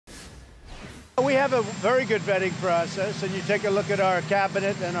We have a very good vetting process, and you take a look at our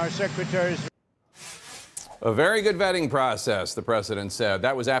cabinet and our secretaries. A very good vetting process, the president said.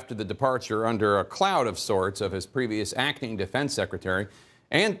 That was after the departure under a cloud of sorts of his previous acting defense secretary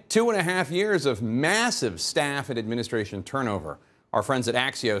and 2.5 years of massive staff and administration turnover. Our friends at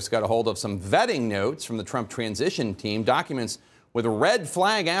Axios got a hold of some vetting notes from the Trump transition team, documents with red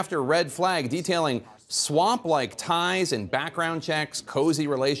flag after red flag detailing swamp-like ties and background checks, cozy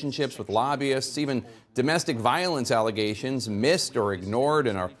relationships with lobbyists, even domestic violence allegations missed or ignored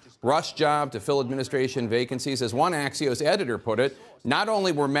in a rush job to fill administration vacancies. As one Axios editor put it, not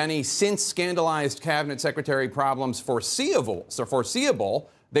only were many since scandalized cabinet secretary problems foreseeable,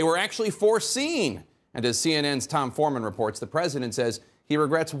 they were actually foreseen. And as CNN's Tom Foreman reports, the president says he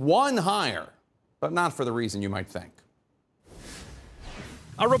regrets one hire, but not for the reason you might think.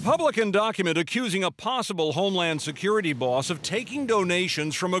 A Republican document accusing a possible Homeland Security boss of taking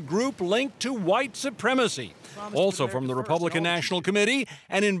donations from a group linked to white supremacy. Also from the Republican National Committee,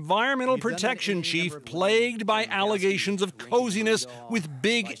 an environmental protection chief plagued by allegations of coziness with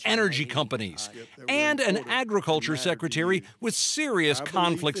big energy companies, and an agriculture secretary with serious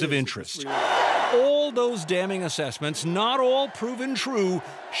conflicts of interest. All those damning assessments, not all proven true,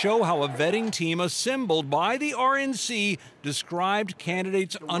 show how a vetting team assembled by the RNC described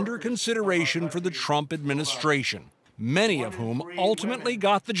candidates under consideration for the Trump administration, many of whom ultimately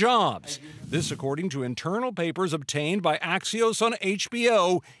got the jobs. This according to internal papers obtained by Axios on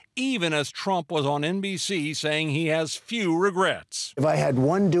HBO, even as Trump was on NBC saying he has few regrets. If I had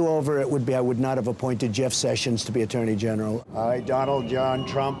one do-over, it would be I would not have appointed Jeff Sessions to be Attorney General. I, Donald John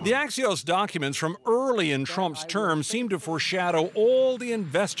Trump. The Axios documents from early in Trump's term seem to foreshadow all the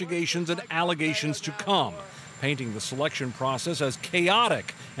investigations and allegations to come, painting the selection process as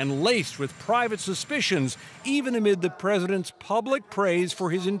chaotic and laced with private suspicions, even amid the president's public praise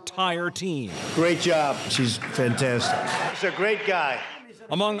for his entire team. Great job. She's fantastic. He's a great guy.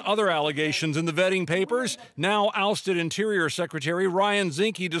 Among other allegations in the vetting papers, now ousted Interior Secretary Ryan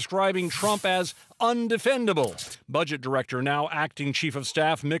Zinke describing Trump as undefendable. Budget Director, now acting Chief of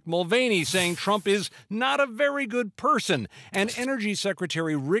Staff Mick Mulvaney, saying Trump is not a very good person. And Energy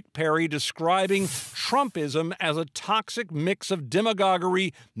Secretary Rick Perry describing Trumpism as a toxic mix of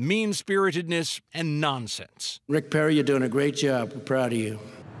demagoguery, mean-spiritedness, and nonsense. Rick Perry, you're doing a great job. We're proud of you.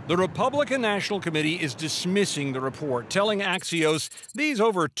 The Republican National Committee is dismissing the report, telling Axios these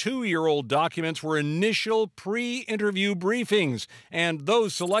over 2-year-old documents were initial pre-interview briefings, and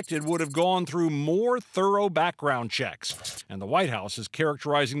those selected would have gone through more thorough background checks. And the White House is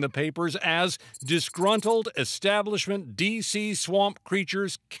characterizing the papers as disgruntled establishment D.C. swamp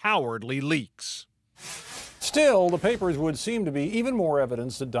creatures' cowardly leaks. Still, the papers would seem to be even more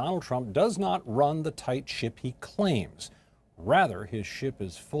evidence that Donald Trump does not run the tight ship he claims. Rather, his ship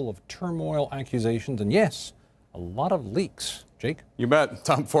is full of turmoil, accusations, and yes, a lot of leaks. Jake? You bet.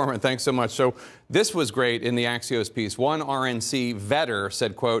 Tom Foreman, thanks so much. So this was great in the Axios piece. One RNC vetter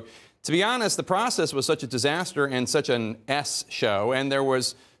said, quote, to be honest, the process was such a disaster and such an S show, and there were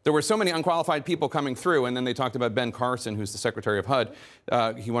so many unqualified people coming through. And then they talked about Ben Carlson, who's the Secretary of HUD.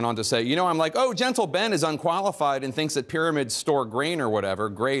 He went on to say, you know, I'm like, oh, gentle Ben is unqualified and thinks that pyramids store grain or whatever.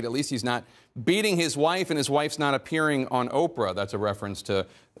 Great. At least he's not beating his wife and his wife's not appearing on Oprah. That's a reference to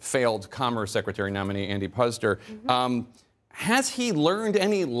failed Commerce Secretary nominee Andy Puzder. Mm-hmm. Has he learned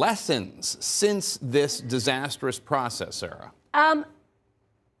any lessons since this disastrous process, Sarah?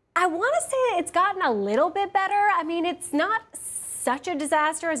 I want to say it's gotten a little bit better. I mean, it's not such a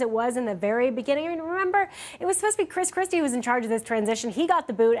disaster as it was in the very beginning. I mean, remember, it was supposed to be Chris Christie who was in charge of this transition. He got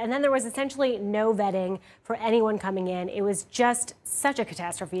the boot, and then there was essentially no vetting for anyone coming in. It was just such a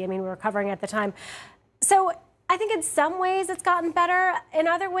catastrophe. I mean, we were covering it at the time. So I think in some ways it's gotten better. In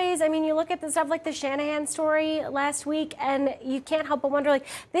other ways, I mean, you look at the stuff like the Shanahan story last week, and you can't help but wonder, like,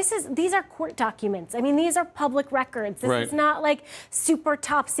 these are court documents. I mean, these are public records. This is not like super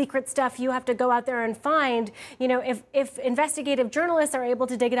top secret stuff you have to go out there and find. You know, if investigative journalists are able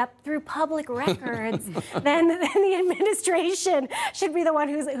to dig it up through public records, then the administration should be the one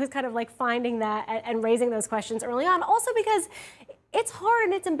who's kind of like finding that and raising those questions early on. Also because it's hard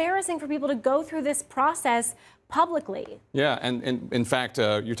and it's embarrassing for people to go through this process publicly. Yeah, and in fact,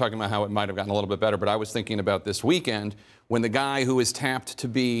 you're talking about how it might have gotten a little bit better, but I was thinking about this weekend when the guy who was tapped to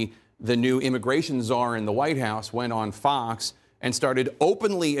be the new immigration czar in the White House went on Fox and started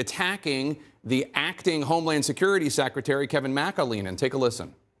openly attacking the acting Homeland Security Secretary, Kevin McAleenan. Take a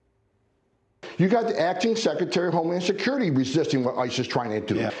listen. You got the acting Secretary of Homeland Security resisting what ICE is trying to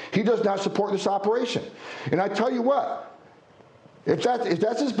do. Yeah. He does not support this operation. And I tell you what, if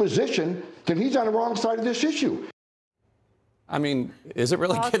that's his position, then he's on the wrong side of this issue. I mean, is it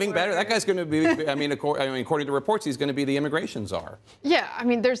really getting better? That guy's going to be, according to reports, he's going to be the immigration czar. Yeah, I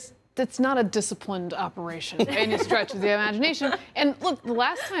mean, it's not a disciplined operation by any stretch of the imagination. And look, the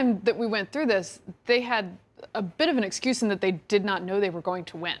last time that we went through this, they had a bit of an excuse in that they did not know they were going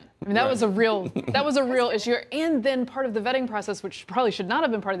to win. I mean, that was a real issue. And then part of the vetting process, which probably should not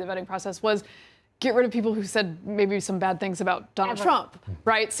have been part of the vetting process, was get rid of people who said maybe some bad things about Donald Trump,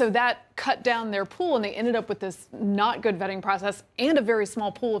 right? So that cut down their pool, and they ended up with this not good vetting process and a very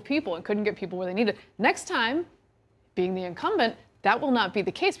small pool of people and couldn't get people where they needed. Next time, being the incumbent, that will not be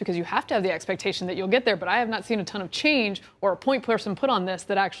the case because you have to have the expectation that you'll get there. But I have not seen a ton of change or a point person put on this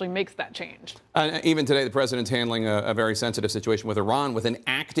that actually makes that change. Even today, the president's handling a very sensitive situation with Iran with an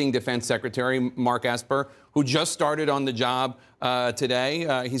acting defense secretary, Mark Esper, who just started on the job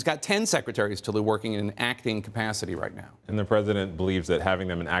today. He's got 10 secretaries to working in an acting capacity right now. And the president believes that having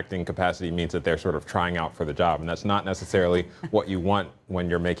them in acting capacity means that they're sort of trying out for the job. And that's not necessarily what you want when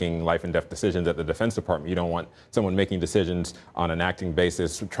you're making life and death decisions at the Defense Department. You don't want someone making decisions on an acting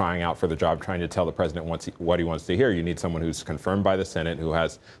basis, trying out for the job, trying to tell the president what he wants to hear. You need someone who's confirmed by the Senate, who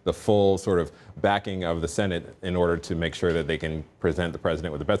has the full sort of backing of the Senate in order to make sure that they can present the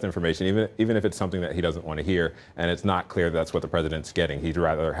president with the best information, even if it's something that he doesn't want to hear. And it's not clear that's what the president's getting. He'd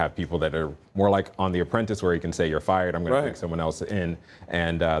rather have people that are more like on The Apprentice, where he can say, you're fired, I'm going to bring someone else in.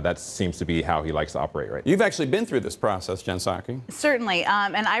 And that seems to be how he likes to operate right now. You've actually been through this process, Jen Psaki. Certainly.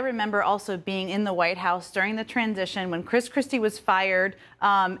 And I remember also being in the White House during the transition when Chris Christie was fired,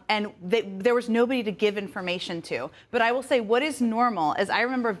 and there was nobody to give information to. But I will say what is normal is I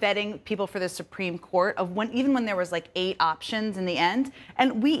remember vetting people for the Supreme Court even when there was like 8 options in the end,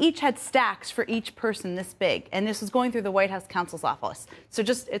 and we each had stacks for each person this big, and this was going through the White House counsel's office. So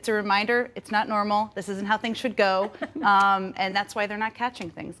it's a reminder, it's not normal. This isn't how things should go, and that's why they're not catching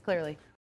things, clearly.